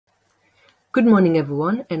Good morning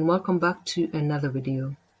everyone and welcome back to another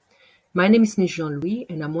video. My name is Jean-Louis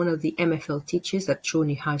and I'm one of the MFL teachers at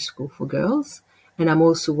Choni High School for Girls, and I'm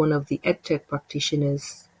also one of the EdTech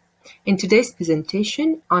practitioners. In today's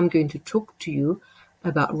presentation, I'm going to talk to you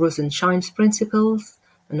about Rosenshine's principles,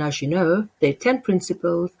 and as you know, there are 10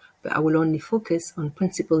 principles, but I will only focus on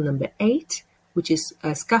principle number 8, which is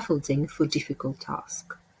scaffolding for difficult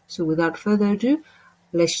tasks. So without further ado,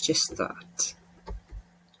 let's just start.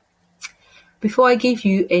 Before I give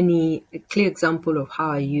you any clear example of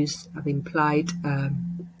how I've applied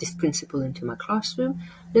this principle into my classroom,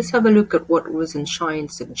 let's have a look at what Rosenshine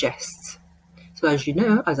suggests. So as you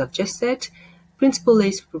know, as I've just said, principle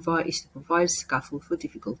is to provide scaffold for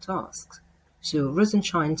difficult tasks. So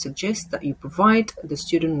Rosenshine suggests that you provide the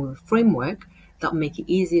student with a framework that make it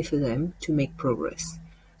easier for them to make progress.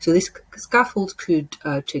 So this scaffold could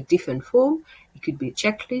take different form. It could be a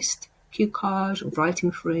checklist, cue cards,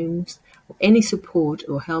 writing frames, or any support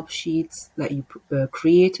or help sheets that you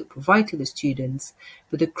create or provide to the students.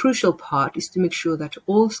 But the crucial part is to make sure that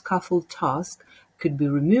all scaffold tasks could be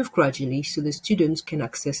removed gradually so the students can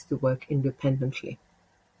access the work independently.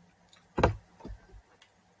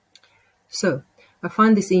 So I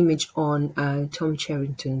find this image on Tom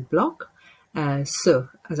Charrington's blog. So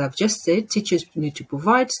as I've just said, teachers need to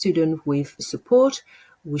provide students with support.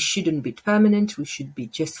 We shouldn't be permanent. We should be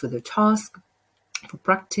just for the task, for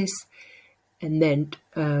practice, and then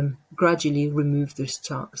gradually remove this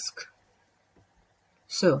task.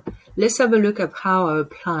 So let's have a look at how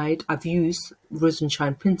I've used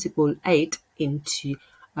Rosenshine Principle 8 into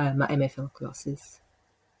my MFL classes.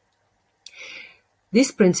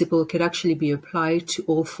 This principle could actually be applied to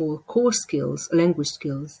all 4 core skills, language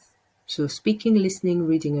skills. So speaking, listening,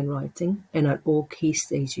 reading, and writing, and at all key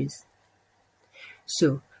stages.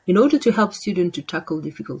 So in order to help students to tackle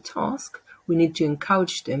difficult tasks, we need to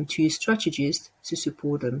encourage them to use strategies to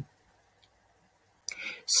support them.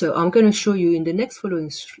 So I'm going to show you in the next following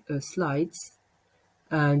slides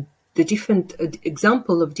the different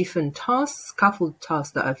example of different tasks, scaffold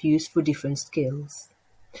tasks that I've used for different skills.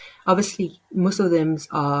 Obviously, most of them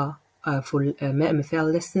are for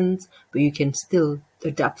MFL lessons, but you can still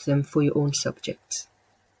adapt them for your own subjects.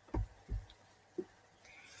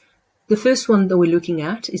 The first one that we're looking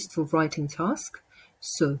at is for writing task.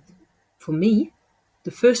 So for me,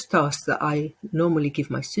 the first task that I normally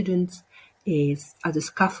give my students is, as a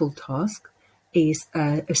scaffold task, is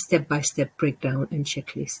a step-by-step breakdown and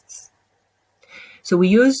checklists. So we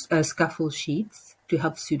use scaffold sheets to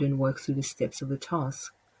help students work through the steps of the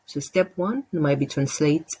task. So step 1 might be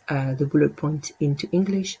translate the bullet point into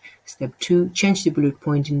English. Step 2, change the bullet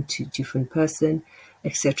point into different person,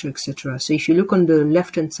 etc., etc. So if you look on the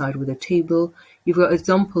left-hand side with the table, you've got an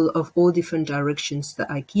example of all different directions that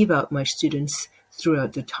I give out my students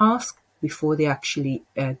throughout the task before they actually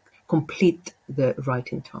complete the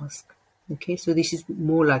writing task. Okay, so this is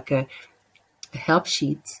more like a help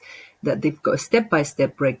sheets that they've got a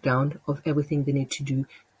step-by-step breakdown of everything they need to do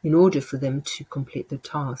in order for them to complete the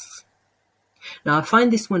tasks. Now, I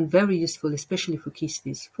find this one very useful, especially for Key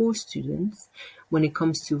Stage 4 students. When it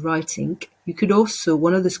comes to writing, you could also,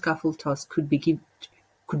 one of the scaffold tasks could be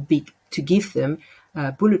to give them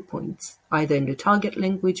bullet points, either in the target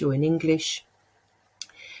language or in English.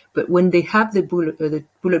 But when they have the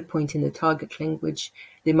bullet point in the target language,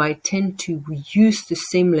 they might tend to reuse the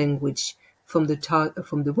same language from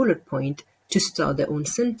the bullet point to start their own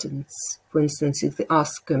sentence. For instance, if they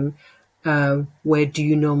ask them, where do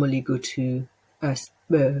you normally go to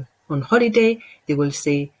on holiday, they will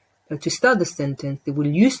say, to start the sentence, they will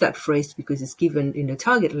use that phrase because it's given in the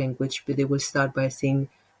target language, but they will start by saying,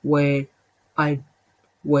 where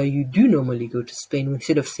you do normally go to Spain,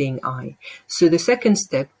 instead of saying I. So the second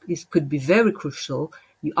step could be very crucial.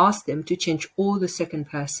 You ask them to change all the second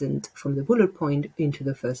person from the bullet point into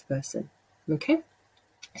the first person. Okay?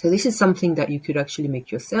 So this is something that you could actually make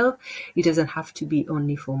yourself. It doesn't have to be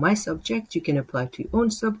only for my subject. You can apply to your own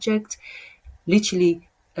subject. Literally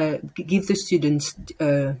give the students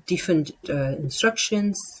different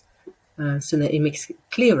instructions so that it makes it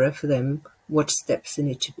clearer for them what steps they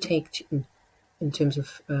need to take in terms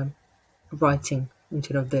of writing, in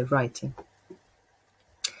terms of their writing.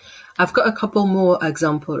 I've got a couple more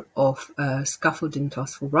examples of scaffolding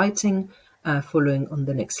tasks for writing following on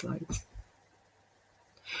the next slide.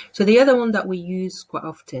 So the other one that we use quite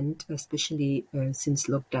often, especially since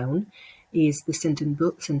lockdown, is the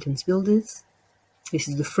sentence builders. This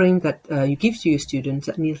is the frame that you give to your students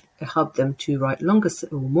that need to help them to write longer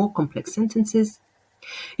or more complex sentences.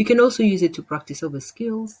 You can also use it to practice other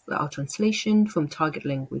skills, our translation from target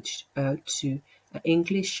language to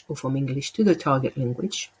English, or from English to the target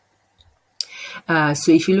language.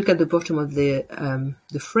 So if you look at the bottom of the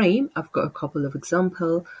frame, I've got a couple of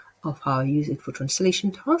examples of how I use it for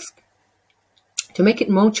translation task. To make it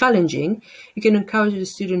more challenging, you can encourage the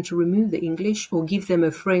student to remove the English or give them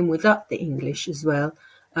a frame without the English as well.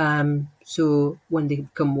 So when they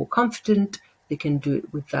become more confident, they can do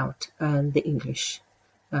it without the English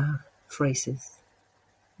phrases.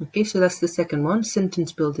 Okay, so that's the second one,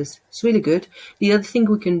 sentence builders. It's really good. The other thing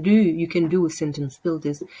you can do with sentence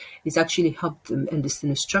builders is actually help them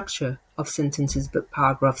understand the structure of sentences but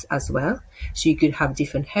paragraphs as well. So you could have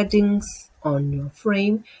different headings on your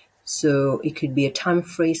frame. So it could be a time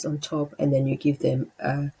phrase on top, and then you give them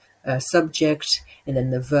a subject, and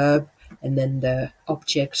then the verb, and then the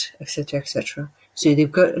object, etc., etc. So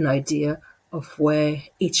they've got an idea of where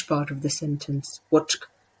each part of the sentence, what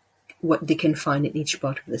they can find in each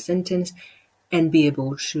part of the sentence, and be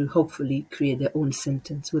able to hopefully create their own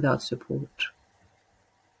sentence without support.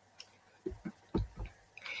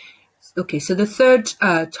 Okay, so the third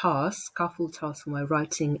scaffold task for my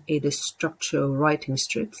writing is the structural writing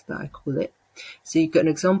strips that I call it. So you've got an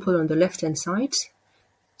example on the left-hand side.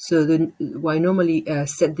 So I normally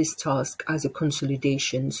set this task as a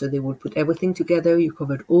consolidation. So they would put everything together, you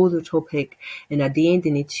covered all the topic, and at the end they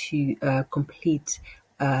need to complete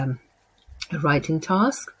a writing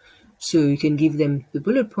task. So you can give them the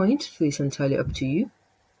bullet point, so it's entirely up to you,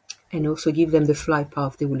 and also give them the flight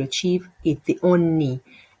path they will achieve if they only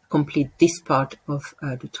complete this part of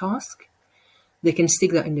the task. They can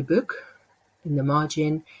stick that in the book, in the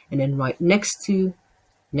margin, and then write next to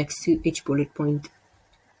each bullet point.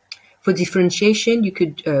 For differentiation, you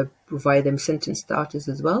could provide them sentence starters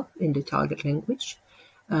as well in the target language.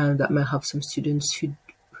 That may help some students who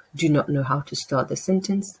do not know how to start the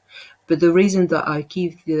sentence. But the reason that I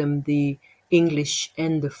give them the English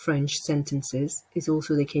and the French sentences is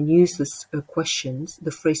also they can use the questions,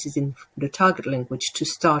 the phrases in the target language to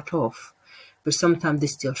start off. But sometimes they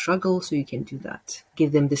still struggle, so you can do that.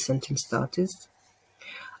 Give them the sentence starters.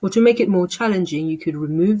 Or to make it more challenging, you could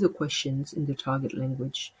remove the questions in the target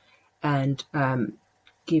language and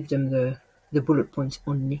give them the bullet points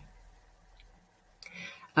only.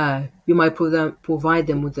 You might provide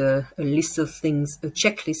them with a list of things, a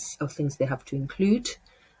checklist of things they have to include.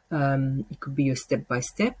 It could be a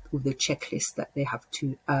step-by-step with a checklist that they have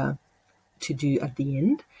to do at the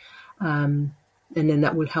end. And then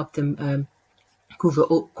that will help them cover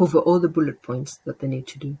all the bullet points that they need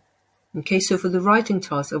to do. Okay, so for the writing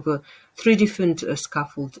task, over 3 different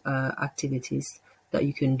scaffold activities that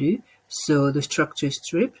you can do. So the structure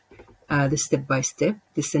strip, the step-by-step,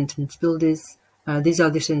 the sentence builders. These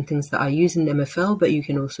are different things that I use in MFL, but you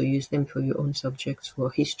can also use them for your own subjects,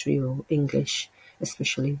 for history or English,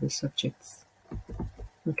 especially the subjects.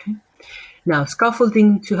 Okay. Now,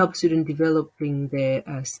 scaffolding to help students developing their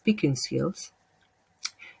speaking skills.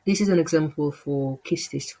 This is an example for Key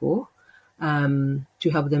Stage 4, to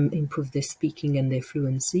help them improve their speaking and their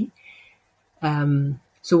fluency.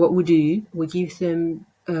 So what we do, we give them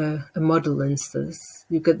a model instance.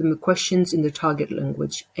 You get them questions in the target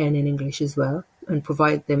language and in English as well, and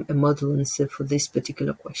provide them a model answer for this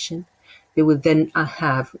particular question. They will then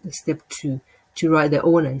have step 2 to write their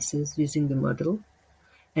own answers using the model,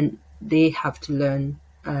 and they have to learn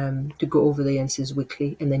to go over the answers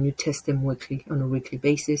weekly, and then you test them weekly on a weekly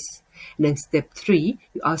basis. And then step 3,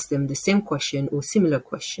 you ask them the same question or similar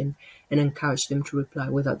question and encourage them to reply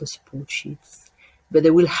without the support sheets. But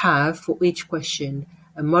they will have for each question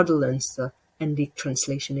a model answer and the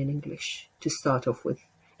translation in English to start off with.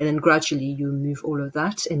 And then gradually you move all of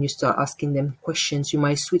that and you start asking them questions. You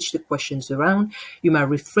might switch the questions around. You might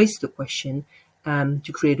rephrase the question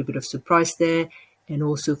to create a bit of surprise there, and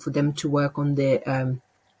also for them to work on their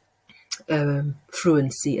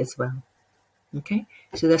fluency as well. Okay,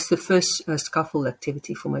 so that's the first scaffold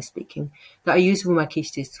activity for my speaking that I use for my Key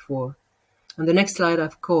Stage 4. On the next slide,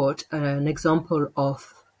 I've got an example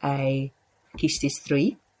of a Key Stage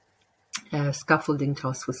 3 scaffolding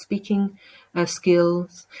task for speaking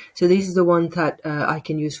skills. So this is the one that I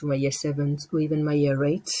can use for my Year 7s or even my Year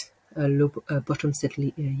 8, bottom set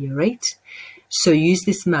Year 8. So use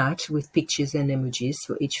this mat with pictures and emojis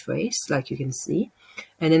for each phrase, like you can see.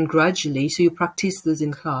 And then gradually, so you practice those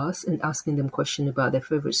in class and asking them questions about their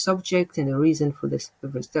favorite subject and the reason for this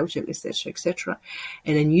favorite subject, etc., etc.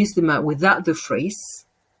 And then use the mat without the phrase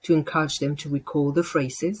to encourage them to recall the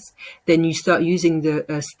phrases. Then you start using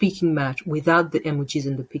the speaking mat without the emojis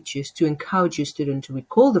and the pictures to encourage your student to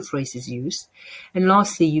recall the phrases used. And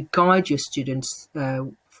lastly, you guide your students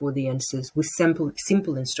for the answers with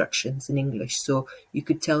simple instructions in English. So you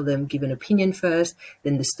could tell them, give an opinion first,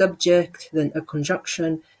 then the subject, then a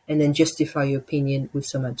conjunction, and then justify your opinion with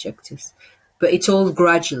some adjectives. But it's all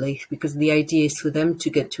gradually, because the idea is for them to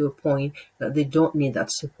get to a point that they don't need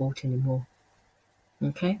that support anymore.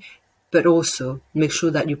 Okay? But also make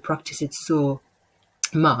sure that you practice it so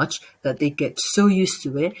much that they get so used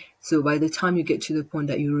to it. So by the time you get to the point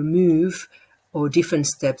that you remove or different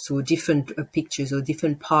steps or different pictures or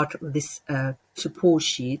different part of this support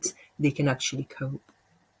sheet, they can actually cope.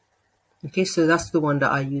 Okay, so that's the one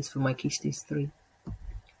that I use for my Key Stage 3.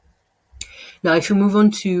 Now, if you move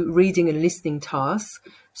on to reading and listening tasks,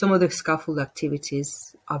 some of the scaffold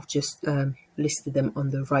activities, I've just listed them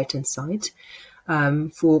on the right-hand side.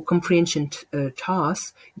 For comprehension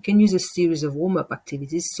tasks, you can use a series of warm-up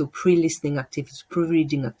activities, so pre-listening activities,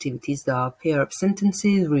 pre-reading activities that are pair up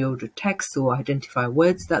sentences, reorder text, or identify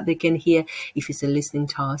words that they can hear if it's a listening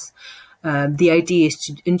task. The idea is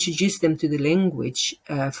to introduce them to the language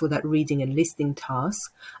for that reading and listening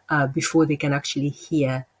task before they can actually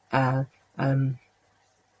hear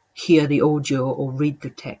the audio or read the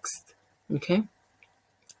text. Okay.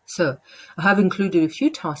 So I have included a few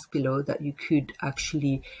tasks below that you could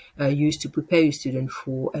actually use to prepare your student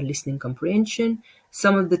for a listening comprehension.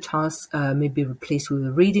 Some of the tasks may be replaced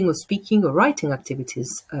with reading or speaking or writing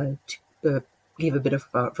activities to give a bit of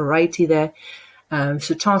variety there.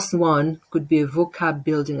 So task 1 could be a vocab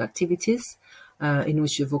building activities in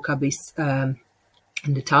which the vocab is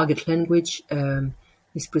in the target language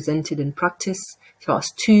is presented in practice.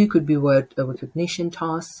 Task 2 could be word recognition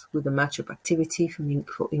tasks with a matchup activity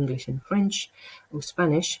for English and French or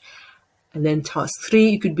Spanish. And then task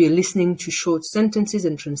 3, it could be listening to short sentences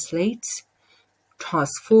and translate.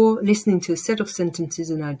 Task 4, listening to a set of sentences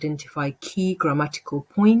and identify key grammatical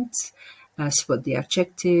points, spot the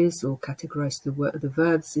adjectives or categorize the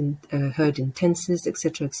verbs heard in tenses,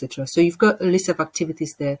 etc., etc. So you've got a list of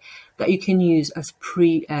activities there that you can use as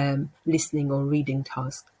pre-listening or reading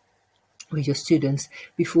tasks with your students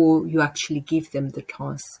before you actually give them the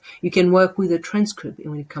tasks. You can work with a transcript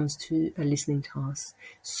when it comes to a listening task.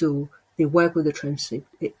 So they work with the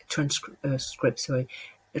transcript,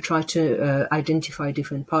 try to identify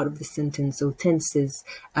different part of the sentence or tenses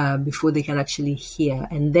before they can actually hear,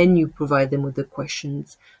 and then you provide them with the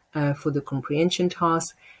questions for the comprehension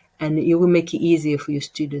task, and it will make it easier for your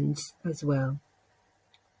students as well.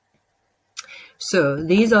 So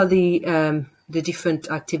these are the different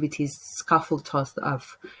activities, scaffold tasks that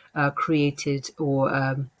I've created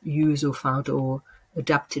or used or found or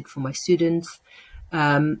adapted for my students.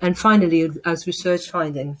 And finally, as research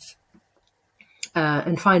findings,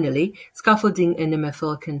 scaffolding in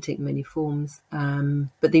MFL can take many forms,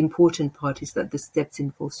 but the important part is that the steps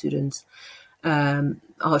involve students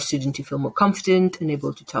our students to feel more confident and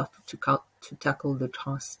able to tackle the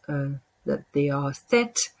tasks that they are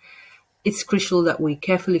set. It's crucial that we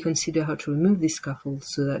carefully consider how to remove these scaffolds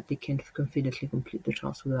so that they can confidently complete the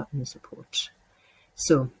task without any support.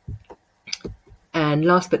 So, and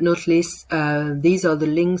last but not least, these are the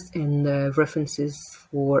links and references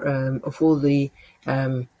for of all the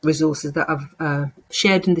resources that I've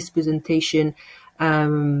shared in this presentation.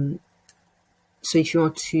 So if you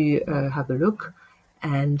want to have a look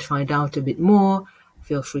and find out a bit more,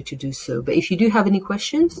 feel free to do so. But if you do have any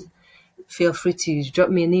questions, feel free to drop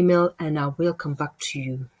me an email and I will come back to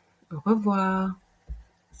you. Au revoir.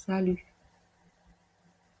 Salut.